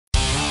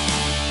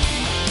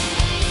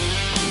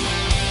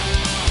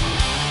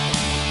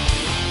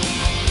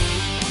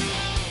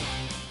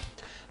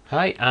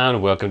Hi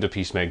and welcome to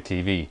PeaceMeg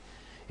TV.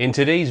 In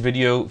today's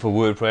video for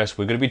WordPress,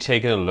 we're going to be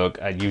taking a look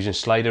at using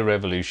slider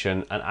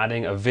revolution and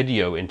adding a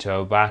video into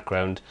our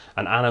background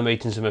and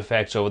animating some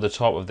effects over the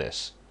top of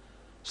this.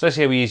 So let's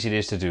see how easy it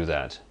is to do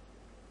that.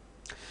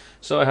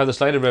 So I have the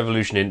slider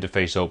revolution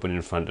interface open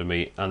in front of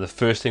me, and the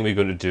first thing we're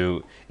going to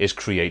do is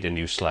create a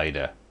new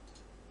slider.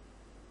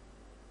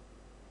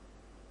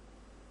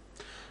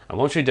 And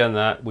once we've done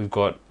that, we've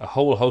got a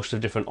whole host of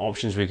different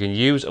options we can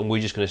use, and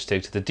we're just going to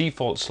stick to the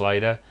default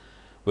slider.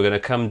 We're going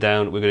to come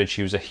down, we're going to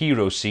choose a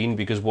hero scene,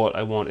 because what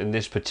I want in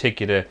this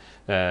particular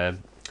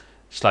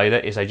slider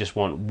is I just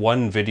want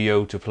one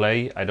video to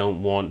play. I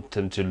don't want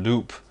them to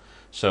loop,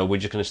 so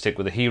we're just going to stick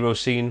with the hero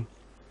scene.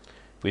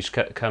 We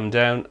come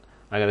down,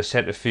 I'm going to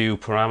set a few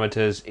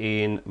parameters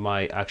in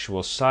my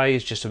actual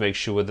size just to make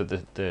sure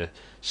that the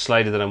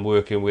slider that I'm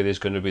working with is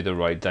going to be the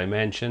right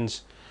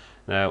dimensions.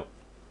 Now,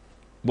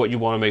 what you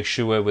want to make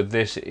sure with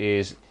this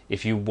is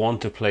if you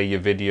want to play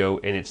your video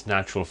in its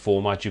natural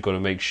format, you've got to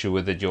make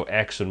sure that your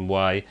X and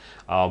Y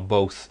are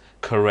both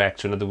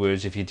correct. So in other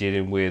words, if you're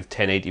dealing with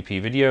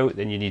 1080p video,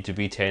 then you need to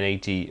be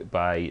 1080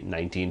 by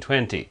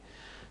 1920,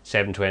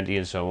 720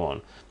 and so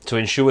on, to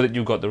ensure that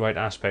you've got the right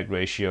aspect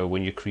ratio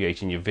when you're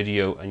creating your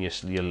video and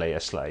your layer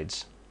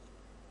slides.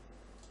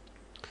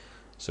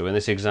 So in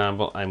this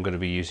example, I'm going to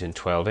be using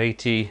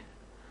 1280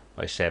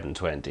 by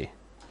 720.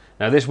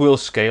 Now this will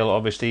scale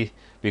obviously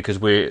because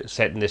we're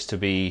setting this to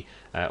be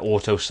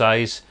auto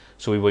size,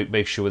 so we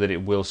make sure that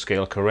it will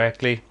scale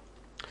correctly,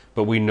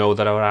 but we know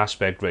that our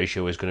aspect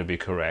ratio is going to be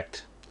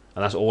correct,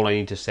 and that's all I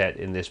need to set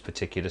in this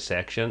particular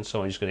section.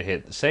 So I'm just going to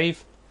hit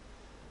save,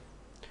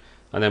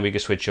 and then we can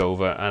switch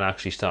over and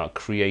actually start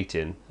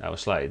creating our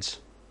slides.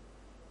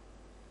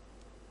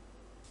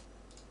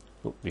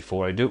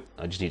 Before I do,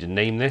 I just need to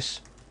name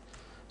this,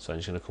 so I'm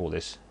just going to call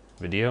this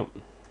video.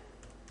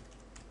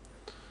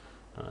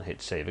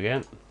 Hit save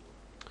again,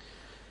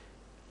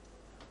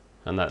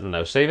 and that will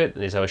now save it.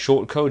 There's our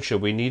short code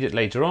should we need it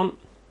later on.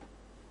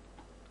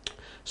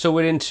 So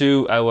we're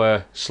into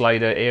our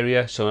slider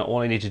area, so all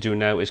I need to do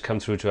now is come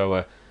through to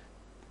our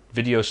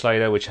video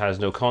slider, which has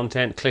no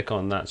content. Click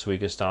on that so we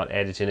can start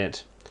editing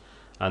it,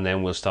 and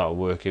then we'll start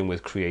working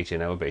with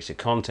creating our basic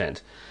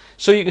content.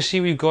 So you can see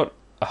we've got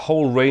a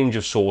whole range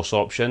of source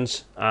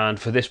options, and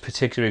for this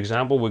particular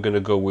example we're going to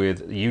go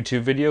with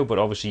YouTube video, but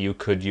obviously you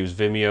could use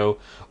Vimeo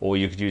or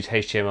you could use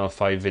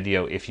HTML5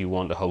 video if you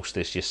want to host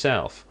this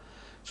yourself.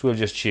 So we'll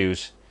just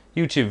choose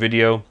YouTube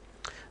video.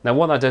 Now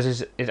what that does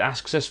is it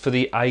asks us for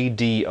the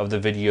ID of the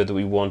video that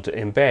we want to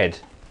embed.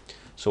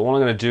 So what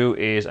I'm going to do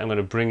is I'm going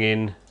to bring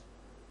in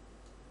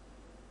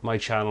my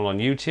channel on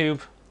YouTube,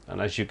 and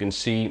as you can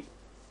see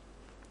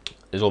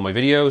there's all my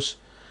videos.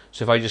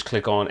 So if I just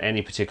click on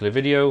any particular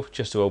video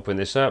just to open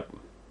this up,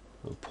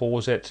 I'll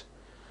pause it,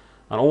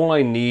 and all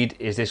I need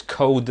is this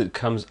code that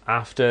comes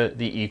after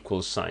the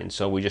equals sign.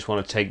 So we just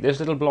want to take this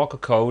little block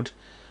of code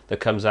that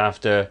comes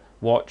after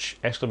watch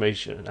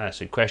exclamation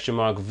question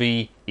mark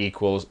V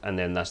equals, and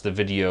then that's the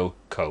video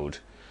code.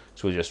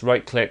 So we'll just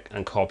right click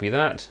and copy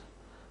that,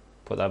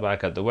 put that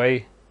back out the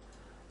way,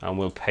 and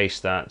we'll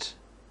paste that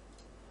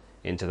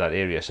into that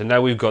area. So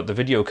now we've got the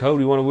video code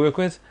we want to work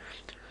with.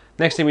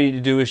 Next thing we need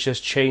to do is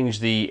just change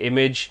the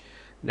image.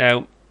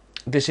 Now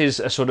this is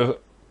a sort of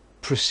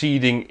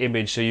preceding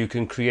image, so you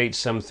can create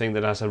something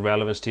that has a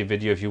relevance to your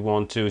video if you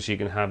want to, so you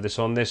can have this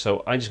on this.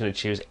 So I'm just going to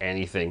choose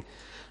anything.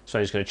 So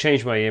I'm just going to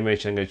change my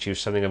image. I'm going to choose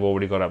something I've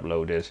already got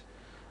uploaded.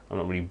 I'm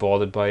not really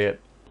bothered by it,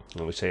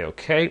 and we say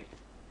OK.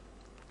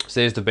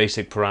 So there's the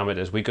basic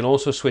parameters. We can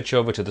also switch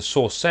over to the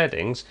source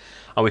settings,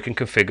 and we can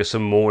configure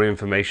some more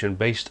information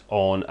based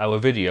on our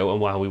video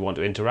and how we want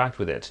to interact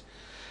with it.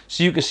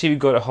 So you can see we've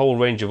got a whole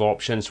range of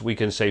options. We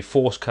can say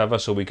force cover,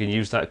 so we can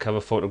use that cover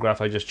photograph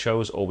I just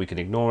chose, or we can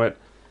ignore it.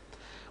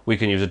 We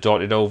can use a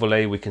dotted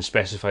overlay. We can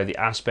specify the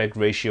aspect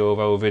ratio of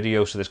our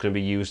video, so that's going to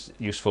be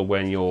useful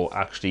when you're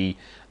actually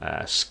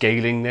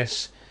scaling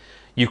this.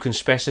 You can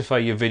specify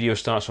your video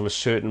starts from a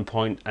certain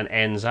point and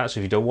ends at, so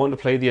if you don't want to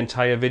play the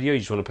entire video, you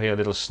just want to play a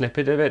little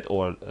snippet of it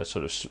or a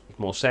sort of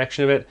small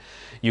section of it,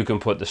 you can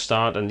put the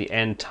start and the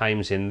end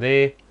times in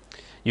there.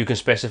 You can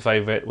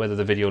specify whether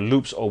the video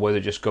loops or whether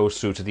it just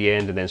goes through to the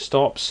end and then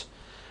stops.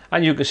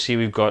 And you can see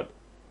we've got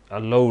a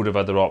load of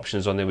other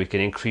options on there. We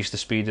can increase the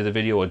speed of the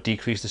video or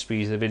decrease the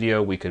speed of the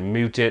video. We can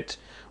mute it.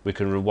 We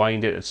can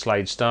rewind it at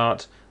slide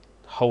start.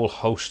 A whole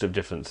host of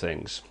different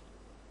things.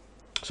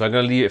 So I'm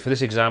going to leave it, for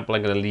this example,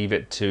 I'm going to leave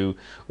it to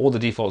all the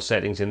default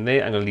settings in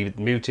there. I'm going to leave it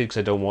muted because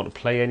I don't want to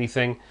play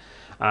anything.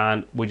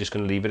 And we're just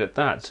going to leave it at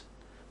that.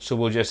 So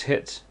we'll just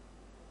hit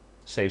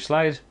save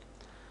slide,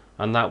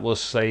 and that will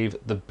save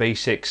the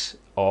basics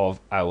of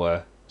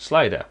our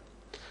slider.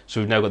 So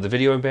we've now got the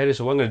video embedded.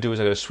 So what I'm going to do is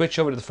I'm going to switch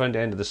over to the front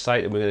end of the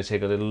site, and we're going to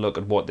take a little look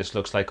at what this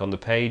looks like on the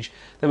page.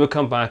 Then we'll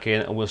come back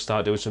in and we'll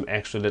start doing some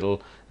extra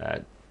little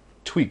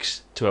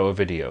tweaks to our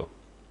video.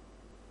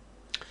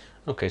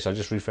 Okay, so I'll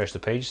just refresh the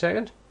page a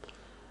second,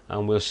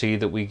 and we'll see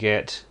that we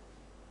get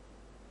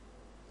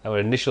our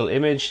initial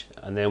image,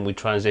 and then we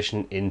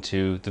transition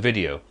into the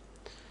video,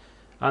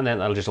 and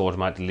then I'll just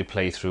automatically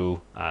play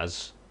through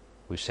as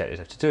we set it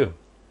up to do.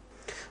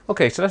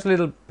 Okay, so that's a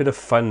little bit of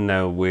fun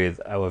now with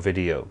our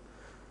video.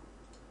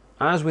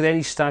 As with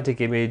any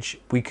static image,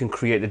 we can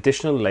create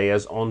additional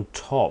layers on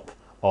top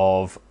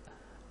of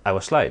our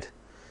slide.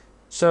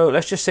 So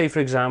let's just say, for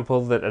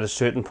example, that at a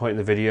certain point in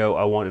the video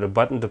I wanted a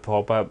button to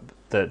pop up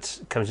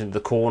that comes into the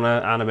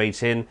corner,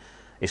 animates in,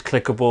 is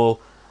clickable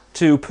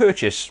to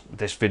purchase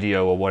this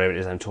video or whatever it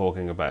is I'm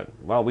talking about.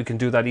 Well, we can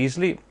do that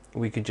easily.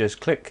 We can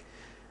just click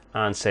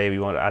and say we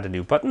want to add a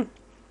new button.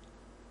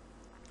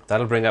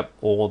 That'll bring up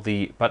all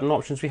the button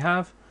options we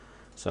have.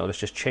 So let's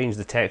just change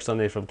the text on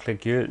there from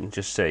click here and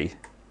just say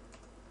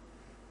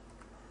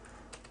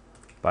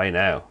buy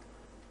now.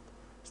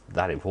 It's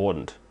that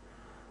important.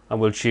 And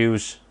we'll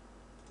choose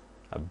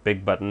a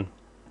big button.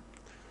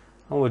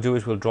 All we'll do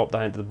is we'll drop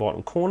that into the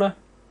bottom corner.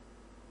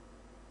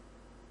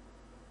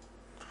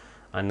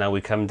 And now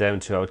we come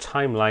down to our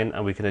timeline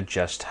and we can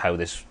adjust how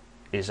this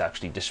is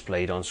actually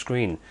displayed on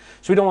screen.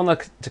 So we don't want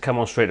that to come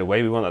on straight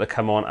away. We want that to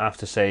come on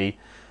after, say,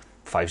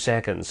 5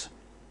 seconds.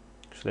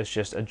 So let's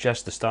just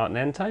adjust the start and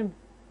end time.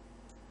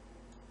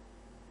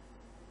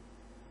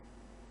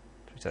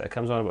 So that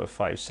comes on about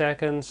 5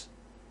 seconds.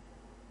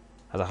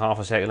 Has a half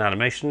a second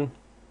animation.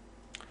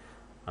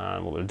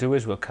 And what we'll do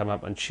is we'll come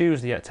up and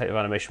choose the type of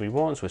animation we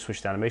want. So we'll switch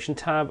to the animation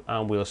tab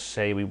and we'll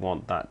say we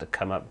want that to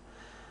come up.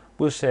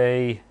 We'll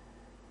say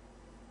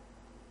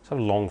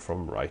sort of long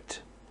from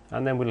right.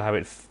 And then we'll have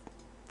it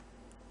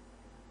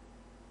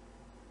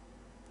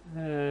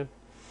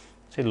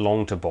say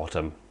long to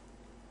bottom.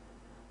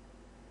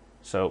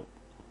 So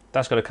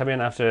that's going to come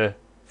in after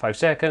 5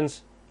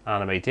 seconds,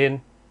 animate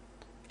in.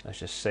 Let's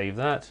just save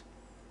that.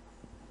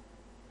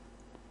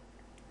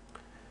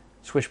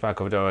 Switch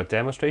back over to our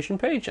demonstration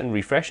page and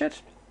refresh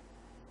it.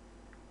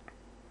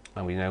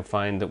 And we now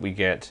find that we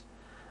get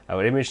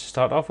our image to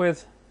start off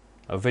with.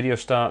 Our video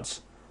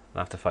starts,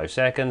 and after 5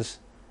 seconds,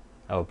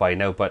 our buy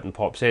now button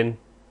pops in.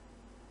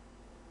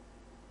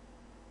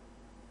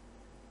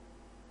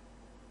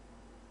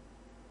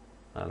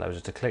 That allows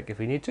us to click if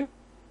we need to.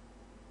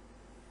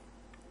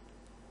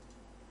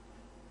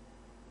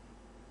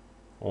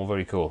 All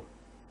very cool.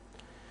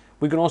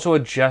 We can also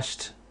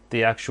adjust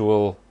the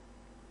actual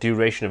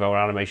duration of our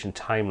animation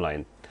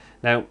timeline.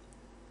 Now,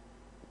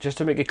 just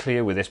to make it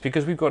clear with this,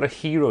 because we've got a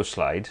hero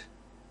slide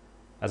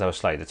as our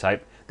slider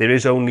type, there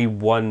is only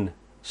one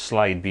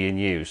slide being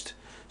used.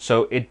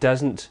 So it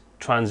doesn't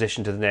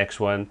transition to the next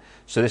one.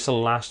 So this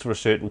will last for a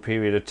certain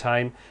period of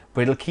time,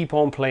 but it'll keep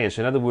on playing.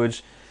 So in other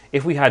words,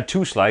 if we had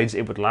 2 slides,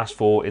 it would last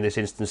for, in this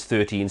instance,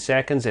 13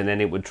 seconds, and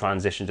then it would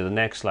transition to the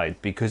next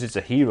slide. Because it's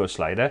a hero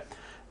slider,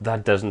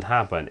 that doesn't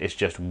happen. It's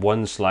just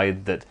one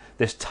slide that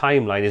this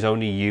timeline is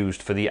only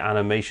used for the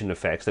animation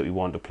effects that we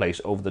want to place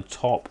over the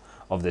top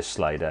of this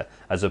slider,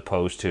 as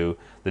opposed to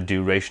the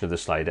duration of the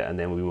slider and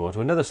then we move on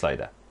to another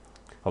slider.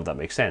 Hope that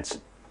makes sense.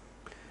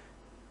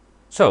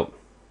 So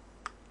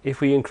if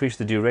we increase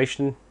the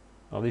duration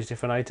of these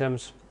different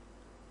items,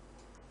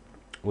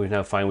 we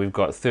now find we've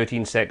got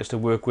 13 seconds to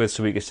work with.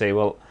 So we could say,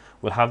 well,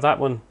 we'll have that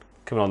one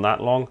coming on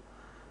that long,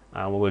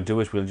 and what we'll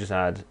do is we'll just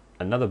add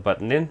another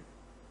button in.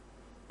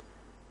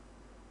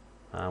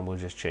 And we'll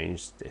just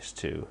change this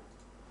to,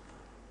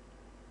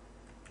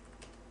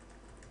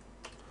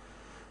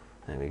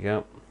 there we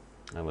go,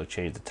 and we'll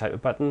change the type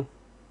of button.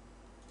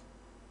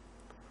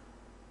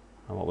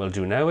 And what we'll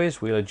do now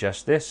is we'll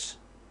adjust this.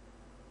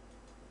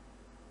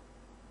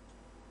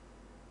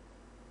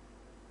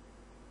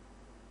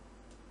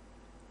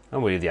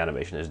 And we'll leave the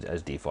animation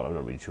as default. I'm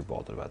not really too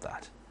bothered about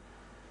that.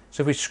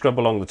 So if we scrub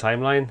along the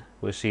timeline,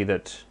 we'll see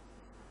that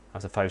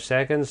after 5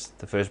 seconds,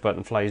 the first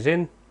button flies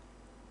in.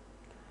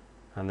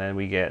 And then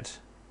we get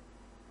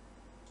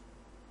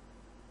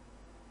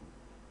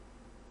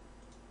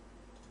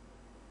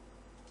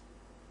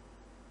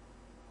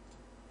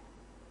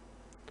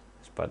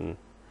this button.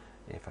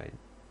 If I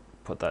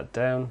put that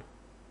down,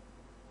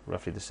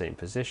 roughly the same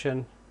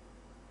position,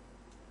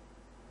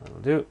 that'll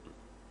do.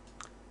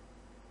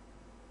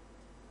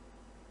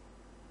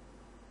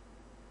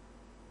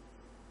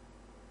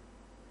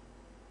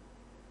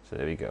 So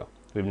there we go.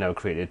 We've now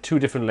created 2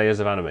 different layers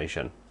of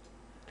animation.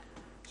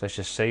 So let's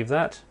just save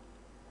that.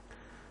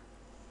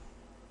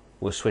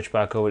 We'll switch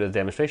back over to the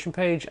demonstration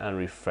page and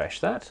refresh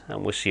that,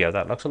 and we'll see how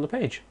that looks on the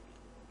page.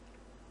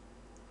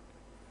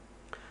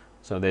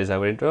 So there's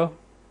our intro.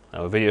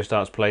 Our video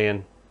starts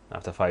playing.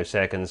 After 5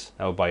 seconds,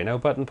 our buy now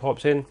button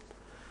pops in.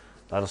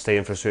 That'll stay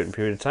in for a certain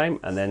period of time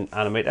and then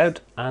animate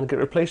out and get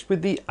replaced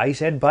with the I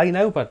said buy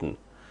now button.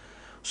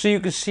 So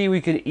you can see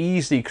we can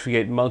easily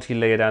create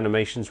multi-layered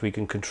animations. We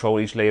can control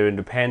each layer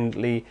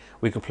independently.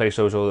 We can place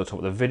those over the top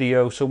of the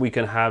video so we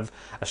can have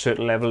a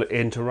certain level of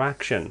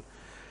interaction.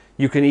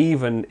 You can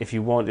even, if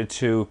you wanted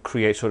to,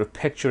 create sort of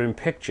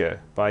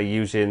picture-in-picture by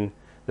using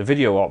the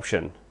video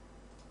option.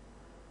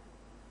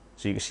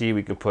 So you can see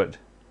we can put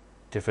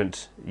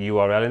different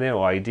URL in there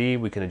or ID.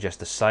 We can adjust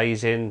the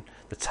size in,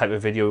 the type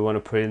of video we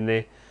want to put in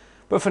there.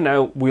 But for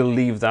now, we'll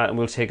leave that and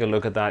we'll take a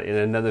look at that in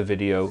another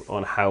video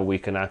on how we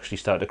can actually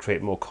start to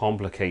create more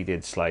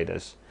complicated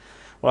sliders.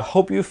 Well, I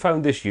hope you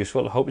found this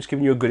useful. I hope it's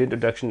given you a good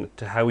introduction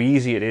to how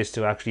easy it is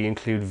to actually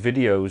include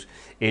videos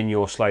in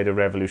your Slider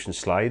Revolution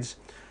slides,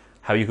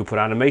 how you can put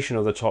animation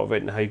on the top of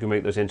it, and how you can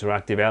make those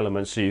interactive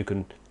elements so you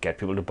can get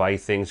people to buy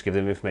things, give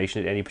them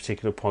information at any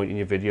particular point in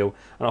your video,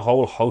 and a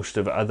whole host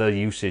of other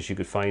uses you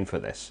could find for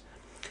this.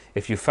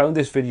 If you found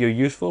this video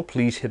useful,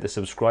 please hit the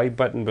subscribe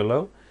button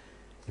below.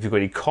 If you've got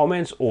any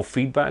comments or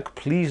feedback,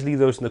 please leave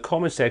those in the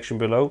comment section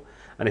below.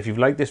 And if you've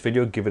liked this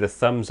video, give it a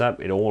thumbs up.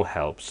 It all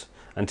helps.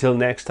 Until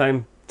next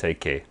time, take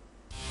care.